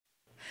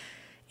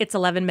It's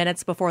 11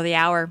 minutes before the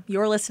hour.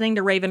 You're listening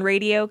to Raven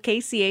Radio,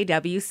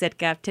 KCAW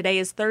Sitka. Today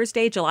is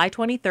Thursday, July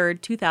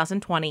 23rd,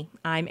 2020.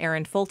 I'm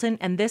Erin Fulton,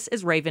 and this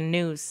is Raven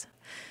News.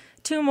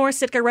 2 more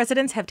Sitka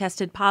residents have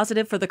tested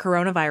positive for the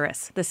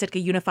coronavirus. The Sitka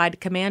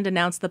Unified Command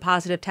announced the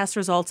positive test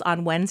results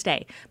on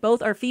Wednesday.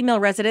 Both are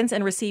female residents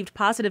and received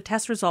positive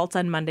test results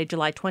on Monday,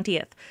 July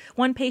 20th.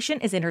 One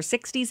patient is in her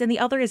 60s and the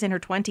other is in her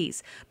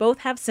 20s. Both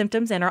have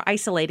symptoms and are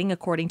isolating,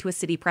 according to a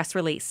city press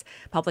release.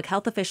 Public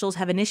health officials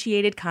have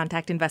initiated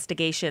contact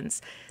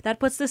investigations. That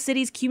puts the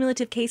city's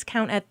cumulative case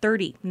count at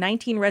 30,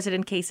 19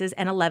 resident cases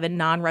and 11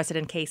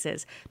 non-resident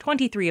cases.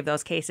 23 of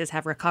those cases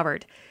have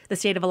recovered. The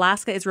state of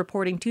Alaska is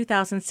reporting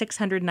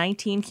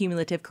 2,619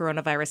 cumulative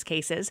coronavirus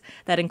cases.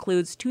 That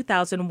includes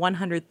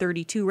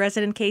 2,132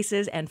 resident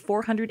cases and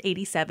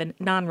 487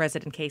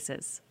 non-resident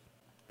cases.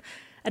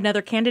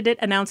 Another candidate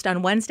announced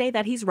on Wednesday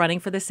that he's running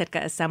for the Sitka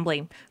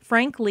Assembly.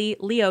 Frank Lee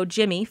Leo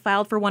Jimmy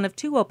filed for one of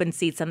 2 open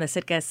seats on the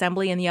Sitka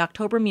Assembly in the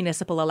October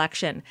municipal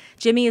election.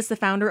 Jimmy is the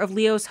founder of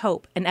Leo's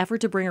Hope, an effort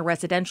to bring a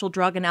residential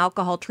drug and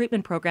alcohol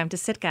treatment program to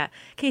Sitka.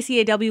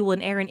 KCAW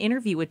will air an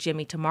interview with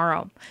Jimmy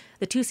tomorrow.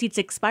 The 2 seats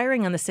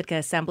expiring on the Sitka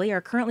Assembly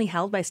are currently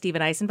held by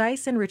Stephen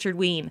Eisenweiss and Richard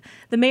Wien.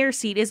 The mayor's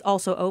seat is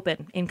also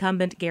open.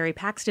 Incumbent Gary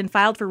Paxton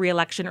filed for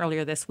re-election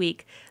earlier this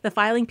week. The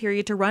filing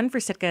period to run for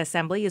Sitka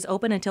Assembly is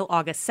open until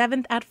August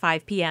 7th at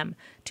 5 p.m.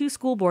 2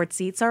 school board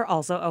seats are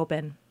also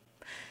open.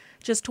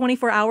 Just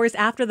 24 hours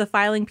after the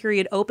filing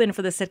period opened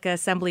for the Sitka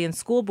Assembly and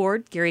School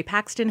Board, Gary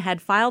Paxton had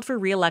filed for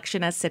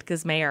re-election as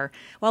Sitka's mayor.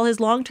 While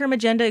his long-term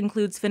agenda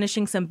includes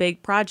finishing some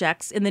big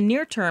projects, in the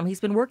near term he's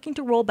been working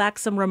to roll back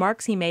some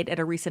remarks he made at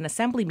a recent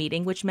assembly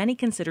meeting, which many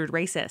considered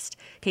racist.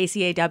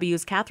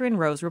 KCAW's Catherine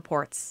Rose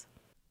reports.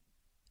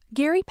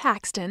 Gary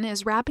Paxton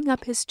is wrapping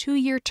up his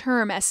 2-year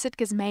term as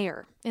Sitka's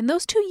mayor. In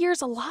those 2 years,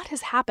 a lot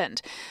has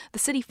happened. The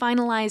city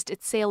finalized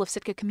its sale of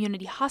Sitka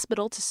Community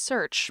Hospital to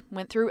Search,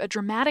 went through a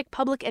dramatic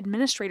public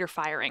administrator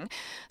firing,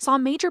 saw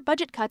major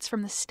budget cuts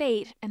from the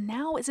state, and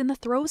now is in the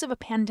throes of a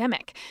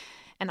pandemic.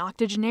 An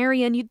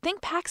octogenarian, you'd think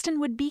Paxton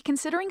would be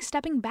considering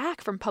stepping back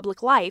from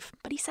public life,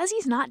 but he says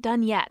he's not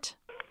done yet.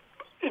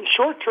 In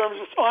short terms,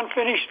 it's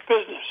unfinished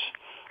business.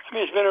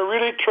 It's been a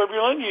really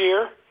turbulent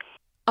year.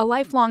 A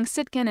lifelong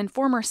Sitkan and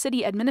former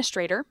city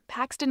administrator,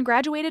 Paxton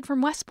graduated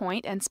from West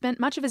Point and spent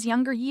much of his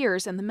younger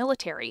years in the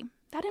military.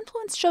 That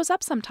influence shows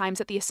up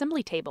sometimes at the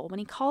assembly table when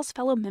he calls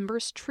fellow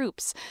members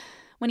troops.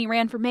 When he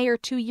ran for mayor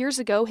 2 years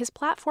ago, his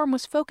platform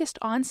was focused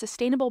on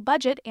sustainable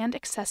budget and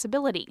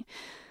accessibility.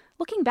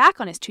 Looking back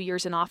on his 2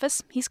 years in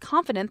office, he's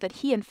confident that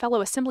he and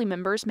fellow assembly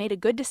members made a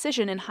good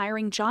decision in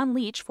hiring John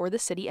Leach for the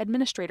city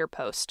administrator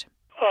post.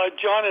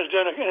 John has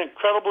done an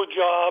incredible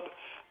job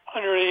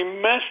under an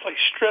immensely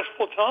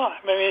stressful time.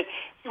 We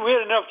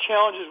had enough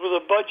challenges with the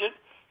budget,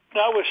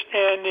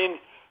 notwithstanding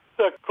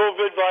the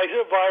COVID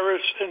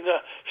virus and the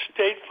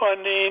state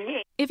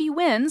funding. If he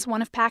wins,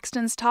 one of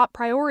Paxton's top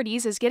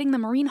priorities is getting the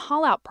Marine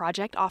Haul-Out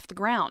project off the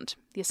ground.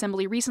 The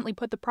Assembly recently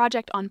put the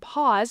project on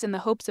pause in the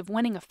hopes of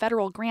winning a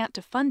federal grant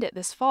to fund it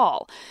this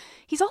fall.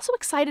 He's also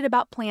excited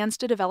about plans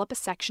to develop a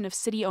section of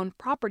city-owned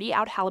property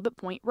out Halibut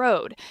Point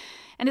Road.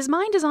 And his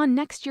mind is on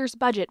next year's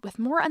budget with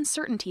more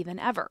uncertainty than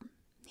ever.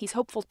 He's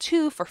hopeful,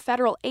 too, for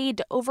federal aid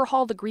to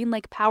overhaul the Green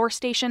Lake Power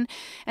Station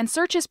and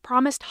Search's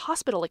promised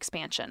hospital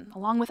expansion,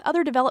 along with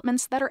other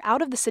developments that are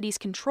out of the city's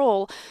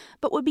control,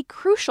 but would be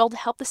crucial to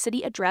help the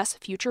city address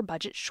future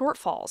budget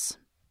shortfalls.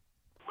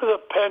 With the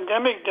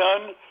pandemic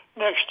done,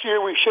 next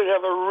year we should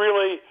have a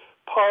really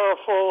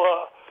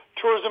powerful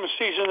tourism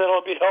season that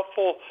will be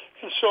helpful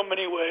in so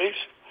many ways.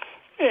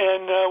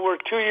 And we're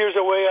 2 years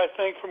away, I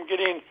think, from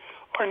getting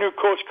our new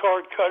Coast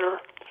Guard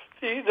cutter.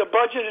 The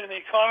budget and the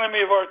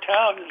economy of our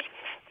town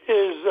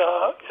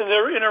and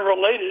they're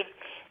interrelated,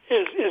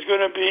 is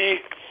going to be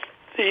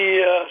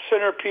the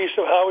centerpiece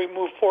of how we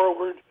move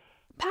forward.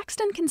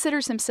 Paxton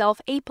considers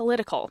himself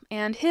apolitical,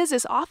 and his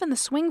is often the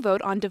swing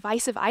vote on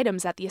divisive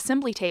items at the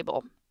assembly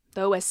table.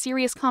 Though as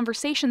serious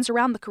conversations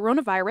around the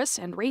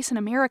coronavirus and race in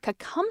America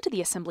come to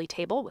the assembly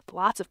table with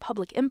lots of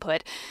public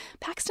input,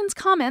 Paxton's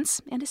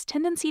comments and his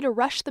tendency to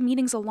rush the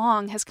meetings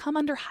along has come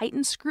under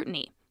heightened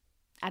scrutiny.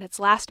 At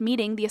its last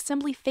meeting, the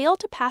Assembly failed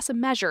to pass a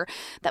measure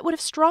that would have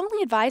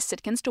strongly advised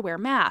Sitkans to wear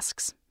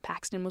masks.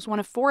 Paxton was one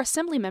of 4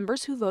 Assembly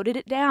members who voted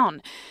it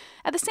down.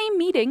 At the same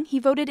meeting, he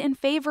voted in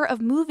favor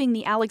of moving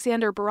the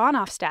Alexander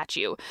Baranov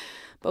statue.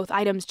 Both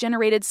items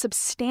generated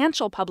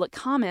substantial public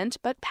comment,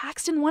 but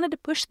Paxton wanted to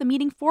push the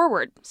meeting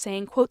forward,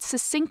 saying, quote,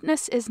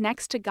 "Succinctness is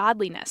next to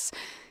godliness."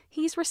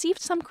 He's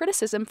received some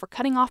criticism for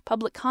cutting off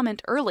public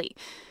comment early.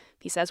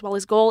 He says while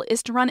his goal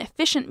is to run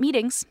efficient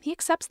meetings, he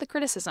accepts the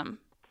criticism.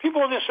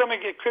 People in this assembly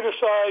get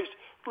criticized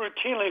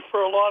routinely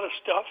for a lot of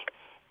stuff,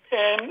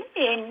 and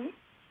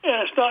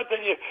it's not that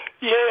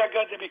I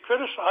got to be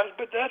criticized,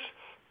 but that's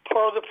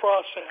part of the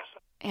process.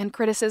 And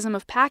criticism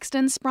of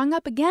Paxton sprung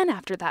up again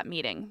after that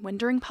meeting, when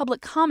during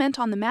public comment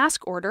on the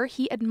mask order,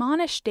 he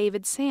admonished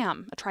David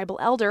Sam, a tribal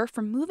elder,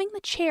 from moving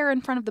the chair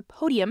in front of the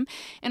podium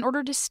in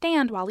order to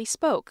stand while he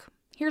spoke.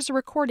 Here's a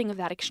recording of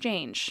that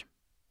exchange.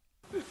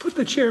 Put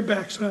the chair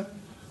back, son.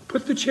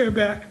 Put the chair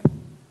back.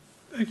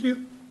 Thank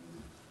you.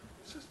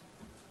 This is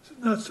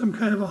not some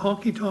kind of a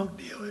honky-tonk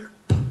deal here.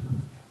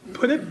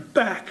 Put it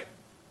back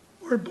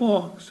where it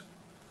belongs,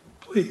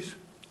 please.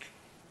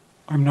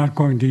 I'm not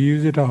going to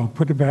use it. I'll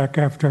put it back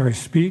after I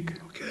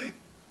speak. Okay.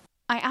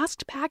 I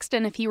asked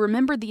Paxton if he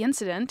remembered the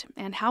incident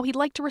and how he'd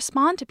like to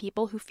respond to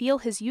people who feel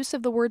his use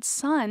of the word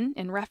son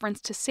in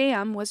reference to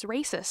Sam was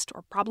racist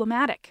or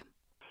problematic.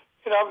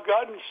 I've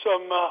gotten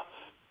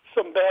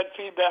some bad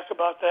feedback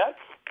about that.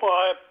 Well,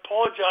 I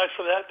apologize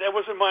for that. That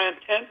wasn't my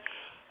intent.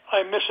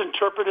 I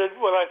misinterpreted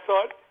what I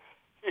thought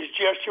his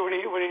gesture when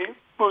he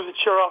moved the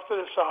chair off to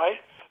the side.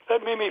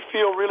 That made me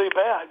feel really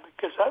bad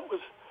because that was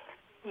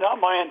not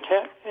my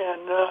intent,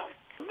 and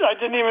I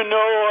didn't even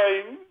know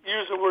I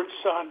used the word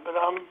son, but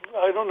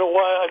I don't know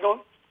why I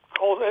don't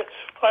call that.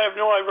 I have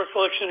no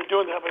recollection of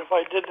doing that, but if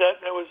I did that,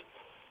 that was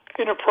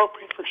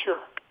inappropriate for sure.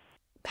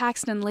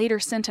 Paxton later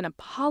sent an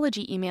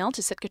apology email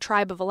to Sitka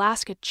Tribe of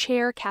Alaska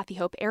Chair Kathy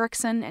Hope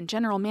Erickson and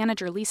General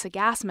Manager Lisa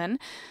Gassman.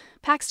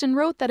 Paxton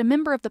wrote that a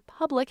member of the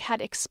public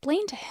had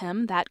explained to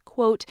him that,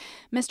 quote,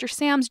 Mr.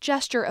 Sam's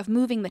gesture of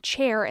moving the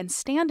chair and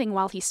standing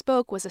while he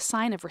spoke was a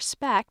sign of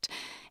respect,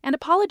 and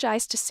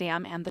apologized to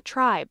Sam and the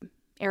tribe.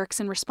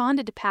 Erickson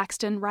responded to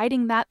Paxton,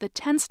 writing that the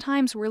tense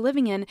times we're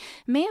living in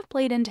may have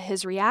played into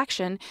his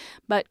reaction,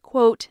 but,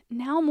 quote,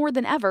 now more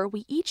than ever,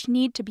 we each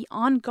need to be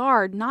on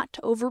guard not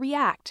to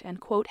overreact and,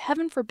 quote,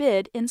 heaven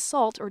forbid,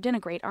 insult or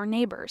denigrate our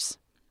neighbors.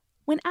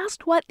 When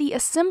asked what the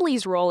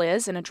Assembly's role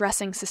is in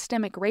addressing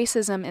systemic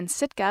racism in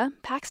Sitka,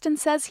 Paxton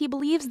says he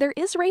believes there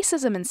is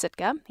racism in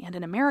Sitka and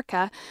in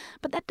America,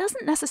 but that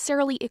doesn't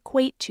necessarily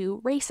equate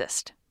to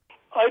racist.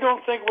 I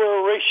don't think we're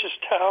a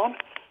racist town.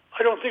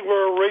 I don't think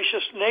we're a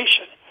racist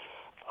nation.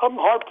 I'm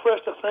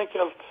hard-pressed to think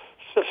of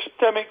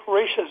systemic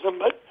racism,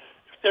 but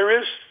if there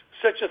is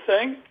such a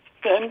thing,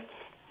 then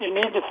you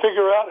need to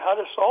figure out how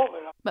to solve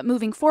it. But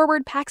moving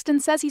forward, Paxton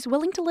says he's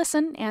willing to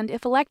listen and,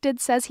 if elected,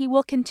 says he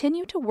will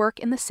continue to work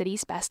in the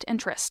city's best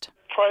interest.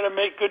 Try to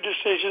make good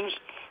decisions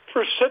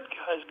for Sitka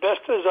as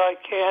best as I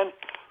can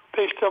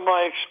based on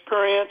my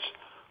experience,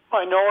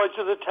 my knowledge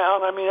of the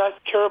town. I mean, I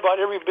care about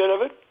every bit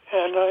of it,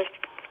 and I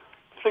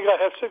think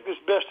I have Sitka's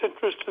best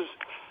interest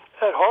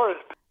at heart.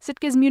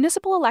 Sitka's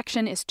municipal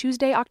election is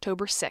Tuesday,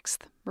 October 6th.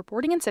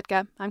 Reporting in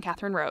Sitka, I'm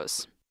Catherine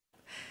Rose.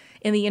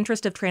 In the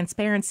interest of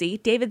transparency,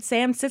 David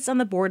Sam sits on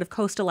the board of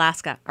Coast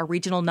Alaska, a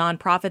regional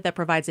nonprofit that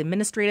provides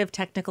administrative,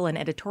 technical, and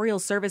editorial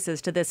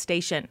services to this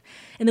station.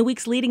 In the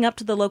weeks leading up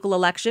to the local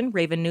election,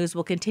 Raven News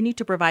will continue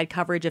to provide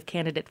coverage of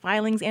candidate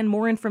filings and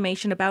more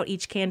information about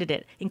each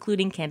candidate,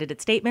 including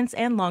candidate statements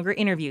and longer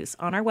interviews,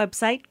 on our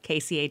website,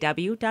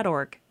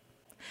 kcaw.org.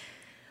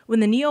 When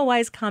the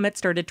Neowise comet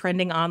started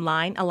trending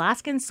online,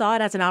 Alaskans saw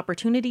it as an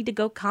opportunity to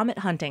go comet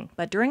hunting.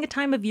 But during a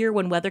time of year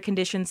when weather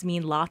conditions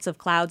mean lots of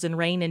clouds and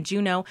rain in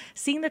Juneau,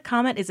 seeing the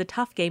comet is a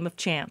tough game of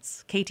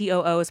chance.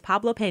 KTOO's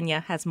Pablo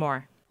Pena has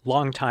more.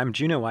 Longtime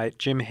Juneauite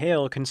Jim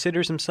Hale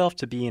considers himself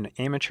to be an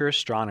amateur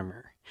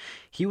astronomer.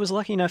 He was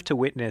lucky enough to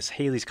witness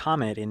Halley's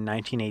Comet in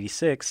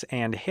 1986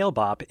 and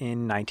Hale-Bopp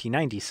in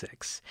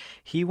 1996.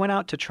 He went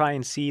out to try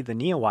and see the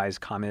Neowise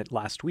Comet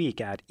last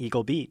week at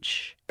Eagle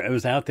Beach. I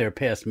was out there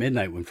past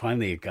midnight when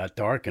finally it got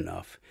dark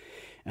enough.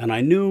 And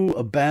I knew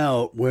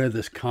about where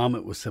this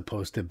comet was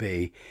supposed to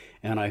be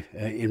and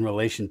in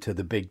relation to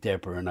the Big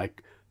Dipper. And I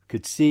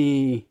could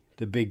see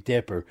the Big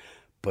Dipper,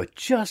 but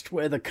just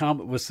where the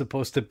comet was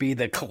supposed to be,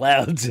 the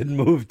clouds had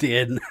moved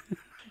in.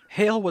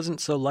 Hale wasn't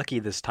so lucky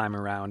this time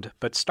around,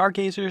 but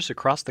stargazers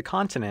across the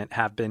continent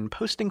have been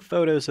posting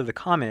photos of the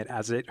comet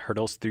as it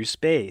hurtles through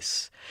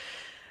space.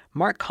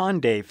 Mark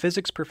Conde,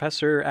 physics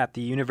professor at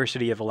the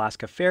University of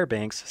Alaska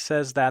Fairbanks,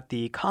 says that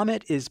the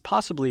comet is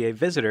possibly a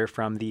visitor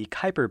from the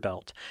Kuiper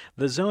Belt,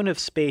 the zone of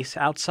space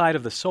outside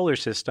of the solar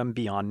system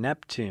beyond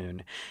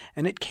Neptune.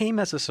 And it came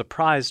as a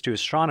surprise to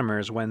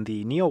astronomers when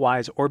the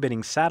Neowise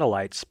orbiting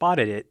satellite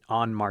spotted it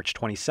on March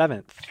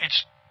 27th.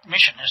 Its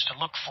mission is to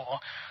look for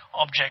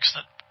objects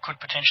that could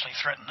potentially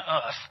threaten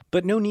Earth.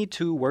 But no need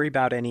to worry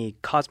about any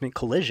cosmic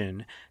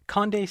collision.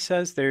 Conde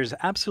says there's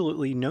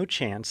absolutely no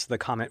chance the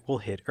comet will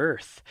hit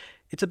Earth.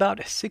 It's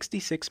about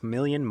 66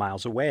 million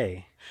miles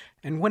away.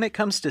 And when it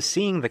comes to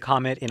seeing the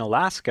comet in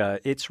Alaska,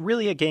 it's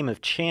really a game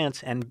of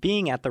chance and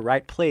being at the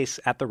right place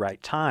at the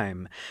right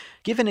time.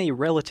 Given a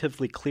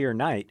relatively clear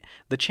night,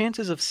 the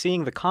chances of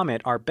seeing the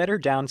comet are better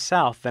down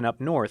south than up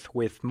north,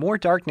 with more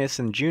darkness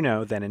in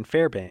Juneau than in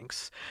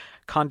Fairbanks.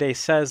 Conde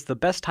says the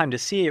best time to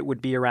see it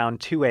would be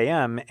around 2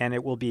 a.m., and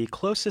it will be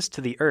closest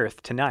to the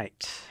Earth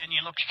tonight. And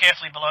you look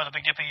carefully below the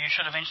Big Dipper, you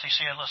should eventually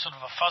see a sort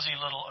of a fuzzy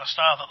little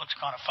star that looks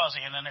kind of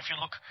fuzzy, and then if you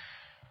look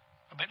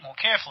a bit more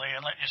carefully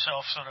and let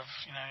yourself sort of,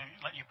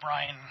 let your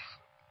brain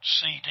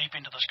see deep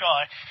into the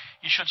sky,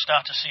 you should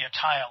start to see a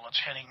tail that's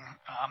heading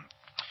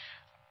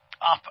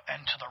up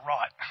and to the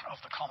right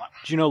of the comet.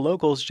 Juneau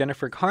locals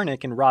Jennifer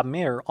Karnick and Rob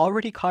Mayer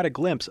already caught a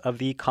glimpse of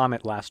the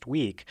comet last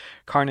week.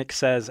 Karnick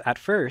says at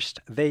first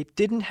they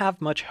didn't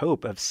have much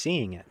hope of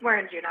seeing it. We're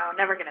in Juneau,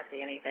 never going to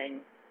see anything,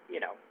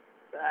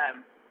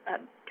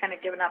 kind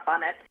of given up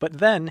on it. But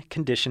then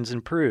conditions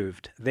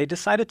improved. They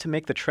decided to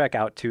make the trek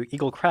out to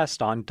Eagle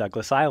Crest on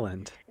Douglas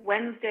Island.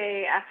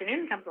 Wednesday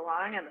afternoon comes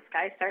along and the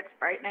sky starts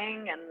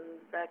brightening and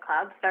the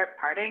clouds start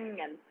parting,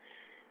 and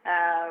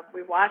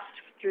we watched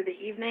through the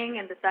evening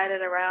and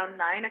decided around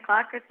 9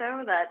 o'clock or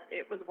so that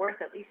it was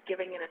worth at least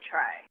giving it a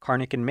try.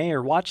 Karnik and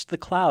Mayer watched the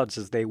clouds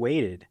as they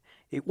waited.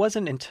 It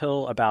wasn't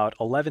until about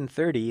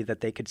 11:30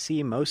 that they could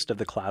see most of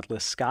the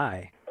cloudless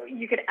sky.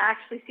 You could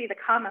actually see the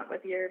comet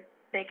with your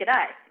naked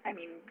eye. I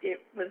mean,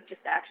 it was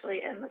just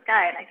actually in the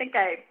sky, and I think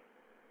I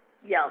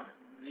yelled.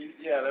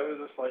 Yeah, there was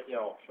a slight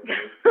yell from me.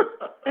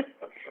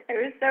 I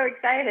was so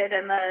excited,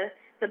 and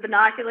the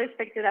binoculars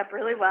picked it up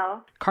really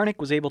well. Karnik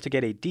was able to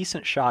get a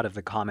decent shot of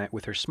the comet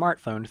with her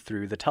smartphone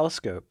through the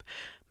telescope.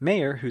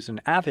 Mayer, who's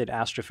an avid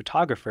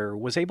astrophotographer,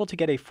 was able to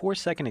get a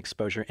 4-second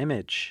exposure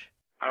image.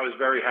 I was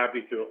very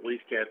happy to at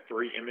least get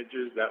 3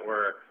 images that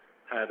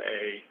had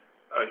a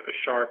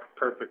sharp,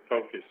 perfect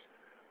focus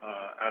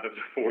out of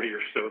the 40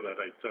 or so that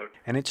I took.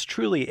 And it's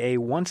truly a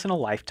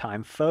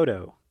once-in-a-lifetime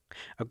photo.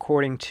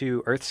 According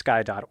to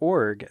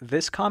earthsky.org,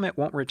 this comet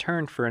won't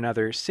return for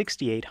another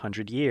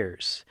 6,800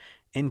 years.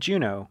 In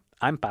Juneau,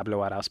 I'm Pablo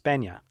Arauz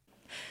Peña.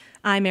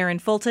 I'm Erin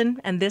Fulton,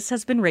 and this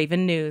has been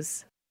Raven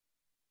News.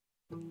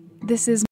 This is